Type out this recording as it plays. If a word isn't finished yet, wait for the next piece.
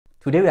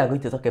Today we are going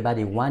to talk about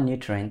the one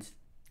nutrient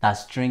that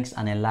shrinks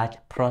an enlarged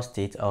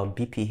prostate, or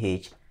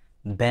BPH,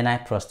 benign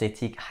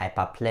prostatic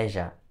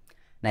hyperplasia.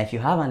 Now if you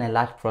have an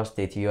enlarged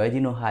prostate, you already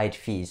know how it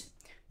feels.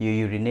 You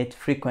urinate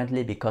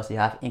frequently because you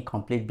have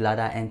incomplete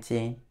bladder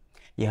emptying,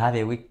 you have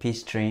a weak pee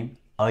stream,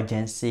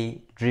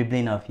 urgency,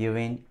 dribbling of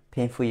urine,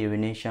 painful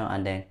urination,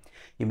 and then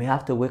you may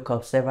have to wake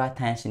up several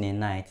times in a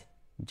night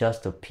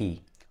just to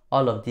pee.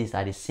 All of these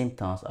are the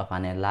symptoms of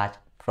an enlarged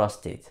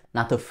prostate.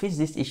 Now to fix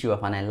this issue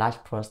of an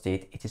enlarged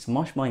prostate, it is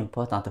much more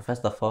important to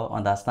first of all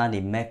understand the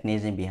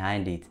mechanism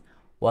behind it,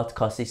 what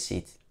causes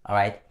it.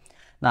 Alright,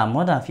 now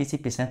more than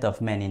 50%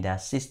 of men in their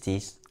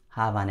 60s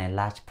have an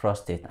enlarged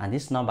prostate, and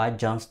this number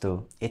jumps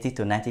to 80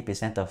 to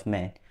 90% of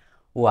men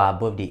who are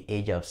above the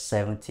age of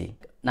 70.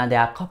 Now there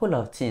are a couple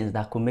of things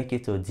that could make you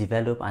to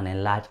develop an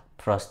enlarged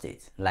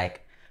prostate,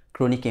 like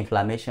chronic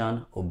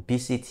inflammation,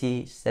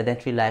 obesity,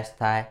 sedentary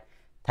lifestyle,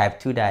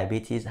 type 2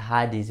 diabetes,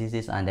 heart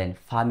diseases, and then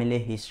family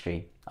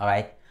history.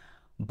 Alright,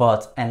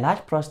 but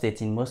enlarged prostate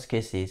in most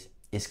cases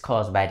is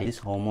caused by this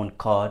hormone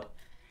called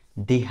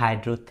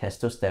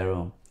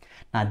dihydrotestosterone.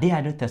 Now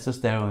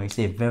dihydrotestosterone is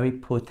a very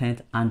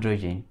potent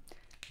androgen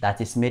that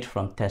is made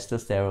from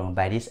testosterone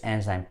by this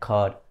enzyme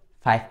called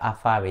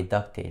 5-alpha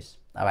reductase.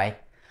 Alright,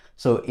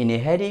 so in a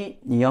healthy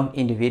young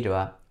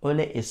individual,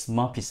 only a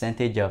small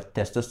percentage of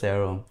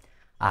testosterone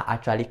are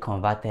actually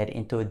converted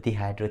into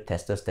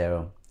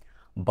dihydrotestosterone.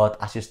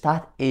 But as you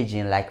start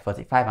aging, like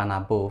 45 and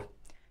above,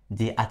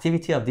 the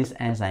activity of this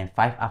enzyme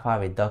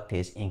 5-alpha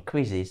reductase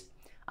increases,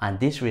 and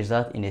this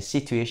results in a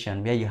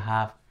situation where you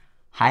have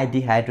high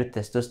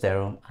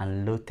dihydrotestosterone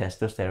and low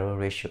testosterone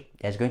ratio.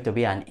 There's going to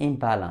be an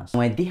imbalance.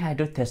 When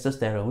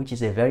dihydrotestosterone, which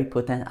is a very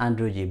potent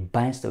androgen,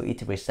 binds to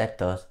its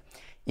receptors,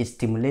 it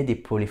stimulates the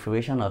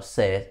proliferation of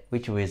cells,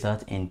 which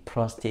result in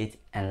prostate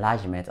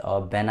enlargement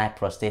or benign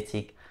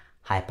prostatic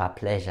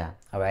hyperplasia.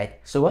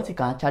 Alright, so what you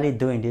can actually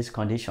do in this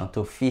condition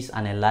to fix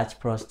an enlarged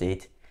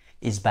prostate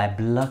is by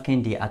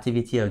blocking the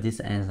activity of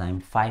this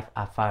enzyme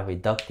 5-alpha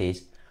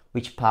reductase,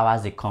 which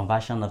powers the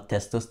conversion of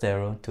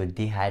testosterone to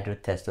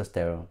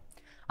dihydrotestosterone.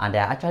 And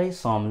there are actually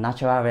some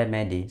natural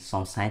remedies,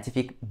 some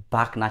scientific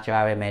backed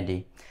natural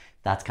remedy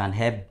that can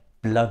help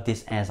block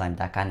this enzyme,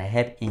 that can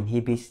help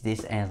inhibit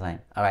this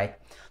enzyme. Alright,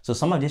 so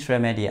some of these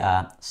remedies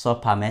are saw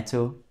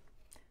palmetto,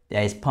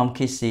 there is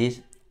pumpkin seeds,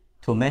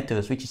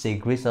 tomatoes, which is a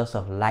great source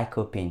of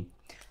lycopene.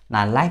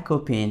 Now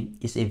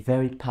lycopene is a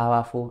very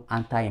powerful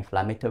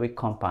anti-inflammatory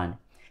compound.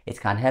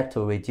 It can help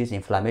to reduce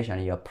inflammation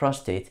in your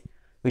prostate,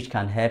 which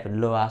can help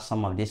lower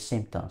some of these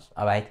symptoms.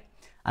 Alright,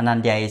 and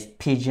then there is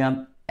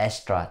pigeon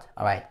extract.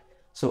 Alright,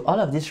 so all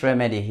of this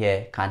remedy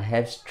here can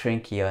help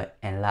shrink your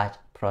enlarged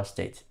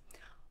prostate.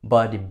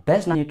 But the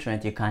best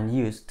nutrient you can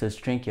use to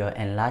shrink your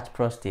enlarged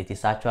prostate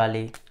is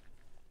actually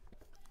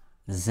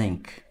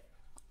zinc,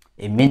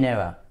 a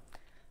mineral.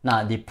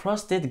 Now, the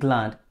prostate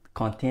gland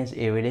contains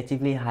a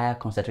relatively higher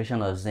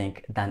concentration of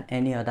zinc than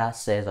any other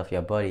cells of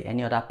your body,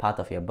 any other part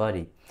of your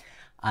body.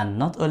 And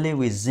not only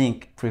will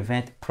zinc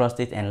prevent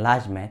prostate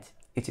enlargement,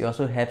 it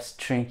also helps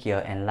shrink your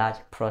enlarged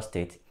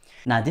prostate.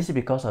 Now, this is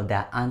because of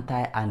their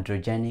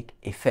anti-androgenic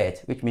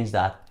effect, which means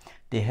that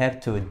they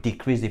help to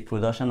decrease the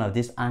production of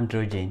this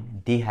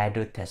androgen,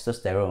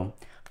 dihydrotestosterone,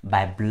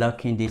 by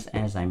blocking this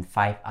enzyme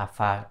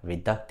 5-alpha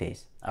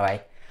reductase.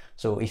 Alright,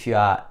 so if you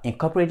are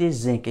incorporating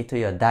zinc into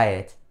your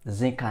diet,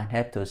 zinc can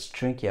help to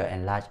shrink your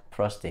enlarged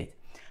prostate.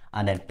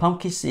 And then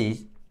pumpkin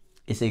seeds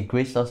is a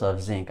great source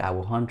of zinc. I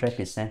will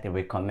 100%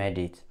 recommend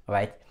it.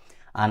 Right,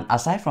 and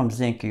aside from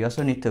zinc, you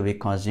also need to be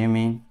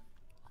consuming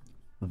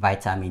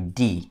vitamin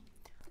D.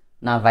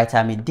 Now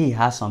vitamin D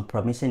has some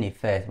promising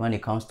effects when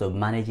it comes to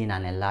managing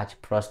an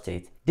enlarged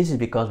prostate. This is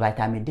because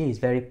vitamin D is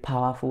very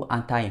powerful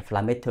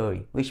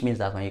anti-inflammatory, which means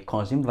that when you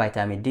consume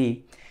vitamin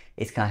D,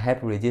 it can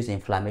help reduce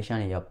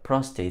inflammation in your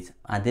prostate,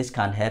 and this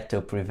can help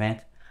to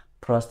prevent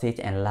prostate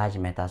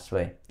enlargement as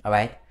well.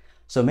 Alright,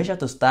 so make sure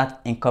to start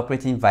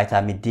incorporating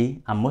vitamin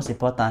D and, most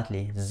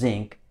importantly,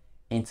 zinc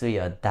into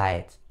your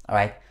diet.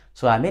 Alright,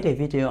 so I made a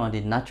video on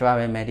the natural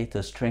remedy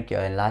to shrink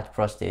your enlarged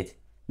prostate.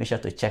 Make sure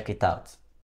to check it out.